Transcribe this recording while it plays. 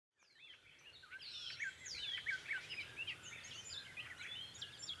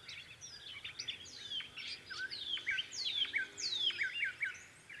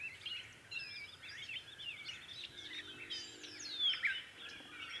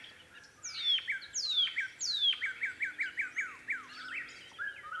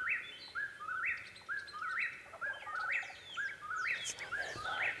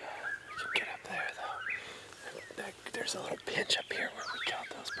There's a little pinch up here where we killed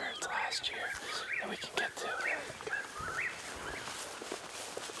those birds last year that we can get to.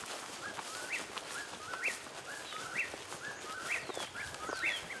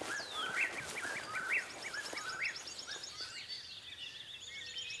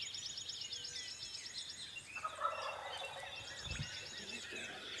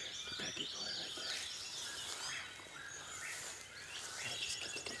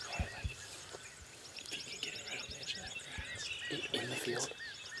 In the field?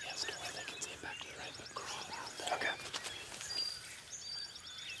 Yes, to where they can see it back to the right, but crawl out there. Okay.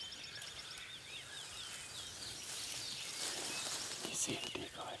 You see the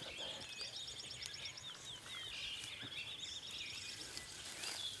decoy from there?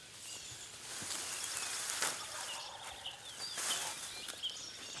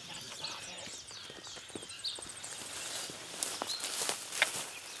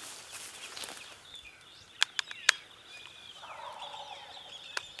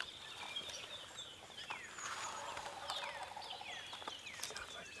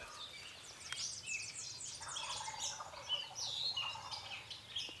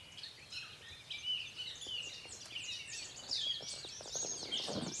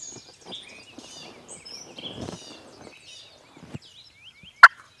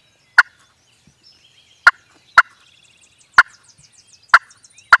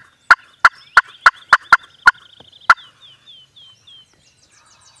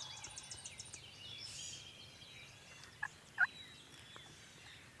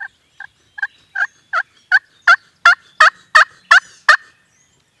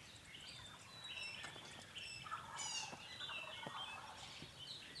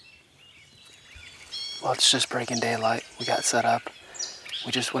 Well, it's just breaking daylight. We got set up.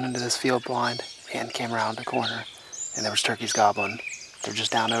 We just went into this field blind and came around the corner, and there was turkeys gobbling. They're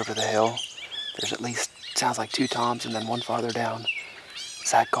just down over the hill. There's at least, sounds like 2 toms and then one farther down.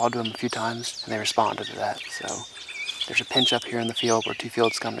 Zach called to them a few times, and they responded to that. So there's a pinch up here in the field where 2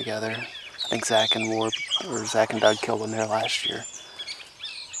 fields come together. I think Zach and Doug killed one there last year.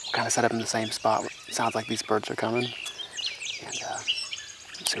 We're kind of set up in the same spot. It sounds like these birds are coming, and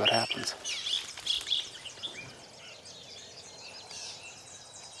we'll see what happens.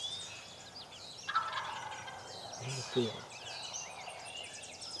 In the field.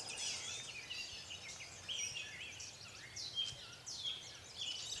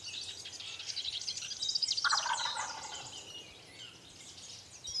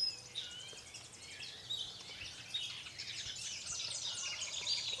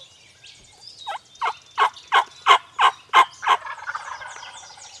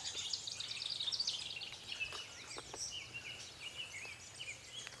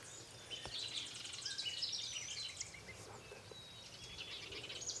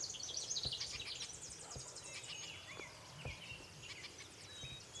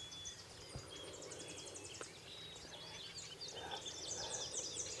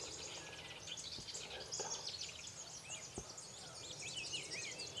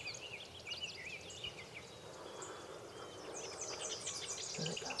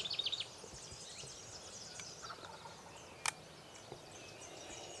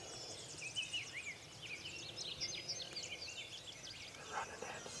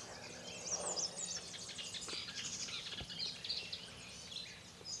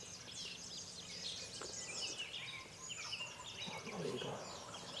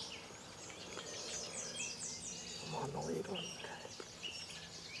 I'm on the lead one.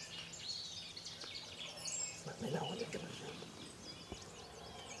 Let me know when you're gonna shoot.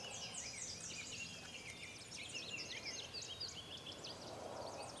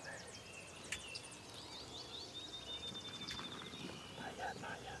 Not yet,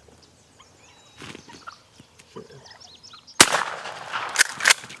 not yet. Shoot him.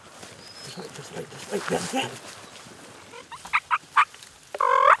 Just wait, again.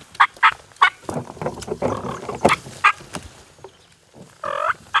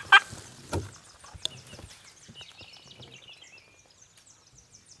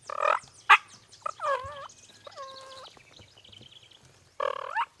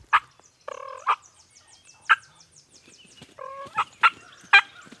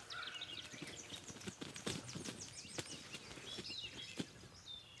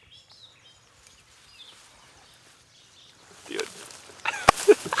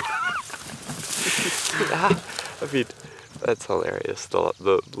 I mean, that's hilarious.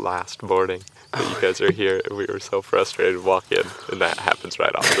 The last morning that you guys are here, and we were so frustrated to walk in, and that happens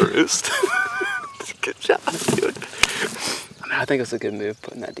right off the roost. Good job, dude. I mean, I think it's a good move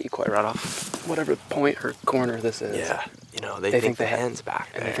putting that decoy right off whatever point or corner this is. Yeah, you know, they think the hen's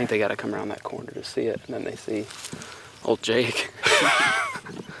back there. And they think they got to come around that corner to see it, and then they see Old Jake.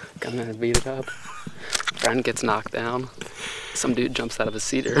 Come in and beat it up. Friend gets knocked down. Some dude jumps out of a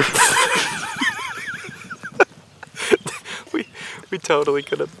cedar. we totally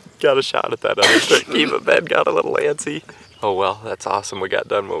could have got a shot at that other turkey, but Ben got a little antsy. Oh well, that's awesome. We got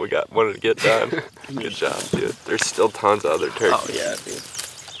done what we wanted to get done. Good job, dude. There's still tons of other turkeys. Oh yeah, dude.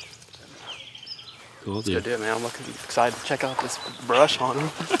 Cool, Let's go do it, man. I'm looking excited to check out this brush on him.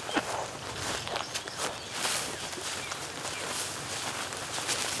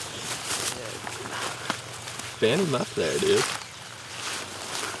 Fan him up there, dude.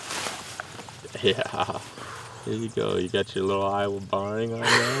 Yeah. There you go. You got your little Iowa barring on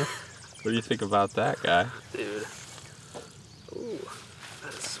there. What do you think about that, guy? Dude. Ooh,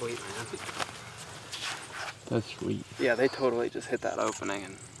 that is sweet, man. That's sweet. Yeah, they totally just hit that opening,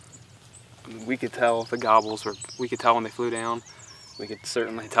 and I mean, we could tell the gobbles were. We could tell when they flew down. We could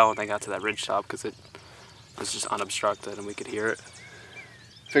certainly tell when they got to that ridge top because it was just unobstructed, and we could hear it.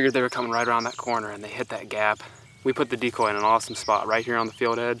 Figured they were coming right around that corner, and they hit that gap. We put the decoy in an awesome spot right here on the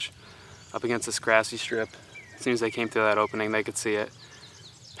field edge, up against this grassy strip. As soon as they came through that opening, they could see it.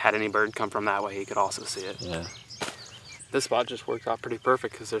 Had any bird come from that way, he could also see it. Yeah. This spot just worked out pretty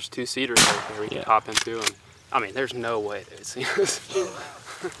perfect because there's 2 cedars right there we could hop into, and I mean, there's no way they would see us.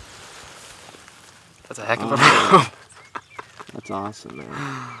 That's a heck of a room. That's awesome, man.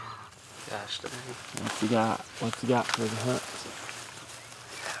 Gosh dang. What's you got? What's you got for the hunts?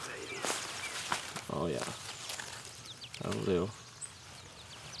 Yeah, baby. Oh yeah. That'll do.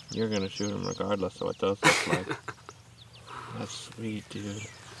 You're gonna shoot them regardless of what those look like. That's sweet, dude.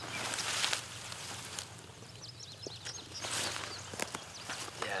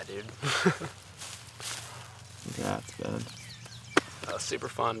 Yeah, dude. Congrats, Ben. That was super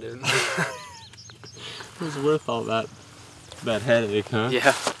fun, dude. It was worth all that headache, huh?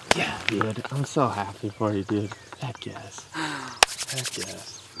 Yeah. Yeah, dude. I'm so happy for you, dude. Heck yes. Heck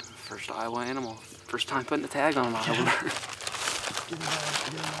yes. First Iowa animal. First time putting a tag on an Iowa.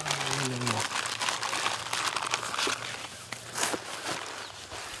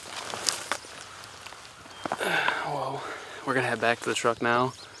 Well, we're gonna head back to the truck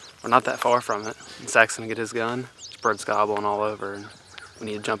now. We're not that far from it. Zach's gonna get his gun. This bird's gobbling all over, and we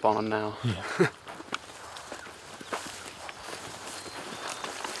need to jump on him now. Yeah.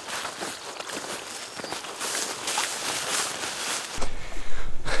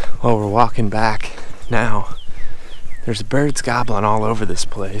 Well, we're walking back now. There's birds gobbling all over this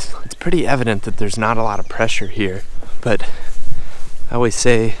place. It's pretty evident that there's not a lot of pressure here, but I always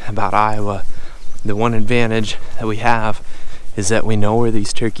say about Iowa, the one advantage that we have is that we know where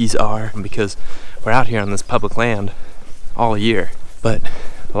these turkeys are because we're out here on this public land all year. But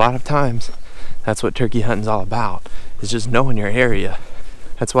a lot of times, that's what turkey hunting's all about, is just knowing your area.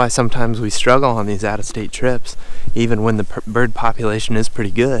 That's why sometimes we struggle on these out-of-state trips, even when the bird population is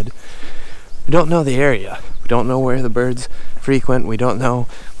pretty good. We don't know the area. We don't know where the birds frequent. We don't know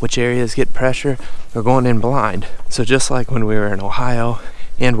which areas get pressure. We're going in blind. So just like when we were in Ohio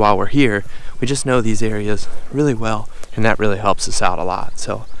and while we're here, we just know these areas really well, and that really helps us out a lot.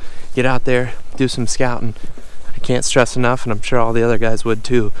 So get out there, do some scouting. I can't stress enough, and I'm sure all the other guys would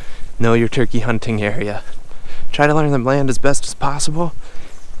too, know your turkey hunting area. Try to learn the land as best as possible.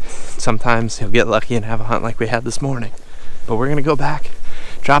 Sometimes you'll get lucky and have a hunt like we had this morning. But we're gonna go back,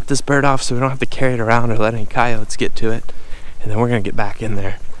 drop this bird off so we don't have to carry it around or let any coyotes get to it, and then we're gonna get back in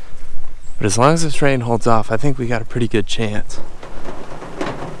there. But as long as this rain holds off, I think we got a pretty good chance.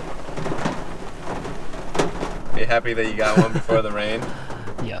 Are you happy that you got one before the rain?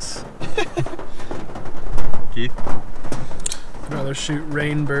 Yes. Keith? I'd rather shoot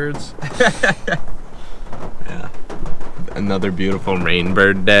rain birds. Yeah. Another beautiful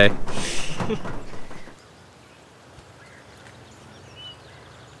rainbird day.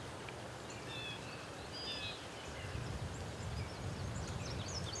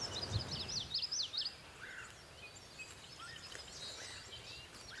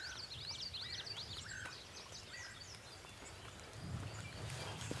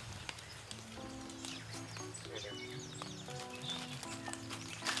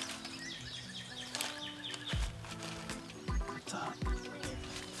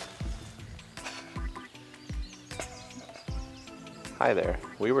 Hi there.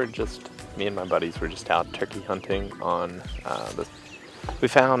 Me and my buddies were just out turkey hunting on we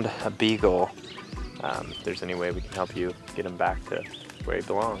found a beagle. If there's any way we can help you get him back to where he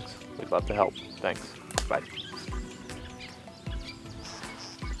belongs, we'd love to help. Thanks. Bye.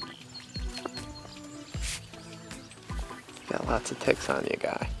 Got lots of ticks on you,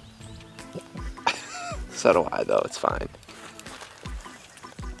 guy. So do I, though. It's fine.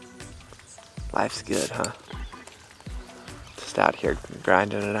 Life's good, huh? Just out here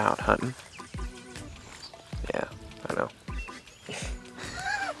grinding it out, hunting. Yeah, I know.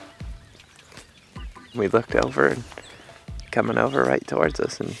 We looked over and coming over right towards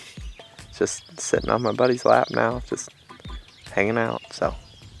us, and just sitting on my buddy's lap now, just hanging out, so.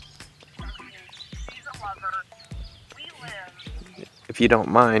 If you don't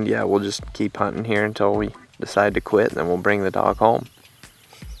mind, yeah, we'll just keep hunting here until we decide to quit, and then we'll bring the dog home.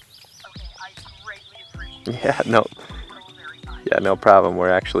 Okay, I greatly appreciate Yeah, no. Yeah, no problem. We're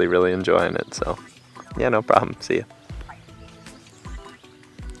actually really enjoying it, so. Yeah, no problem. See ya.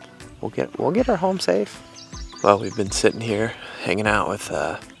 We'll get her home safe. Well, we've been sitting here hanging out with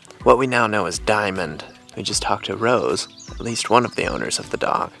what we now know as Diamond. We just talked to Rose, at least one of the owners of the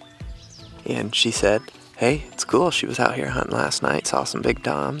dog. And she said, hey, it's cool. She was out here hunting last night, saw some big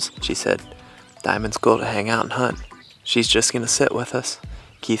toms. She said, Diamond's cool to hang out and hunt. She's just gonna sit with us.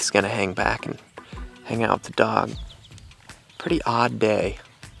 Keith's gonna hang back and hang out with the dog. Pretty odd day.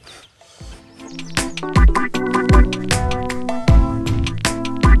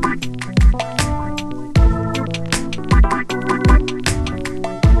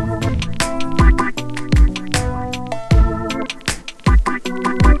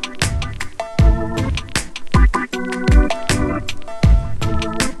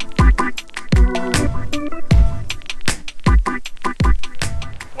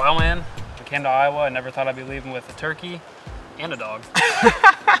 Well, man, I came to Iowa. I never thought I'd be leaving with a turkey and a dog.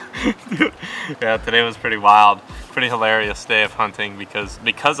 Yeah, today was pretty wild. Pretty hilarious day of hunting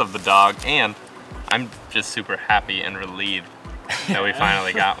because of the dog, and I'm just super happy and relieved that we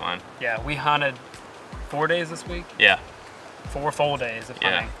finally got one. Yeah, we hunted 4 days this week. Yeah. 4 full days of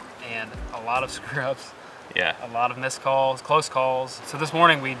hunting, and a lot of screw-ups. Yeah. A lot of missed calls, close calls. So this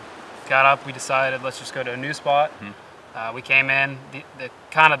morning we got up, we decided let's just go to a new spot. We came in,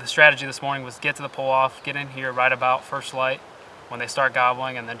 the strategy this morning was get to the pull-off, get in here right about first light when they start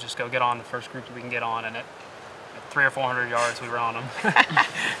gobbling, and then just go get on the first group that we can get on, and at 300 or 400 yards we were on them.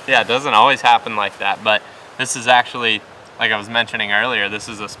 Yeah, it doesn't always happen like that, but this is actually, like I was mentioning earlier, this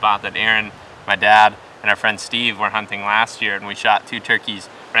is a spot that Aaron, my dad, and our friend Steve were hunting last year, and we shot 2 turkeys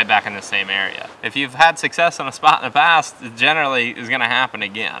right back in the same area. If you've had success on a spot in the past, it generally is gonna happen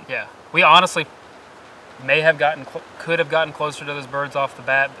again. Yeah, we honestly could have gotten closer to those birds off the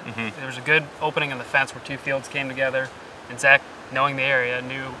bat. There was a good opening in the fence where 2 fields came together, and Zach, knowing the area,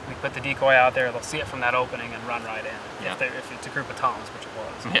 knew we put the decoy out there, they'll see it from that opening and run right in. Yeah. If it's a group of toms, which it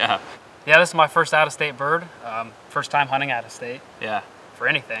was. Yeah. Yeah, this is my first out-of-state bird. First time hunting out-of-state. Yeah. For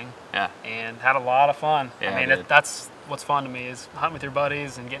anything. Yeah. And had a lot of fun. Yeah, I mean, that's what's fun to me is hunting with your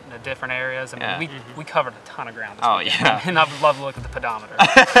buddies and getting to different areas. I mean, we covered a ton of ground this weekend. Yeah. And I would love to look at the pedometer.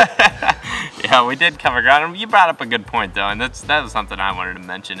 Yeah, we did cover ground. You brought up a good point though, and that was something I wanted to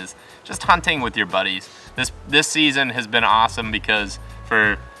mention is just hunting with your buddies. This season has been awesome because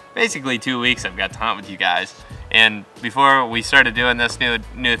for basically 2 weeks I've got to hunt with you guys. And before we started doing this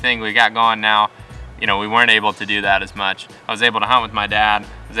new thing we got going now, you know, we weren't able to do that as much. I was able to hunt with my dad,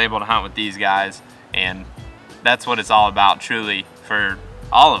 I was able to hunt with these guys, and that's what it's all about truly for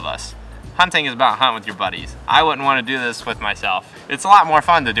all of us. Hunting is about hunting with your buddies. I wouldn't want to do this with myself. It's a lot more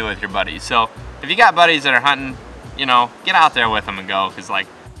fun to do with your buddies. So if you got buddies that are hunting, you know, get out there with them and go, because like,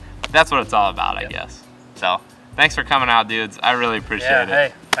 that's what it's all about, I guess. So thanks for coming out, dudes. I really appreciate it.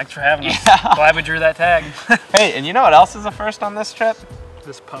 Hey, thanks for having us. Glad we drew that tag. Hey, and you know what else is a first on this trip?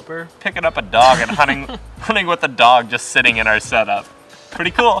 This pupper. Picking up a dog and hunting with a dog just sitting in our setup.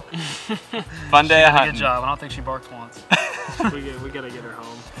 Pretty cool. Fun day of hunting. Good job. I don't think she barked once. we gotta get her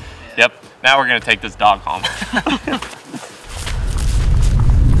home. Yeah. Yep. Now we're gonna take this dog home.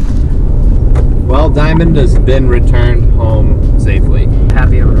 Well, Diamond has been returned home safely.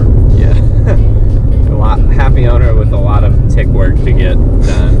 Happy owner. Yeah. Happy owner with a lot of tick work to get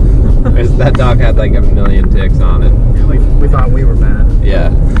done. That dog had like a million ticks on it. Yeah, we thought we were bad. Yeah.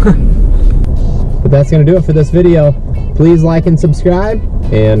 But that's gonna do it for this video. Please like and subscribe,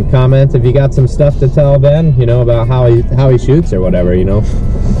 and comment if you got some stuff to tell Ben, you know, about how he shoots or whatever, you know.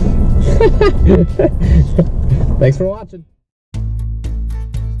 Thanks for watching.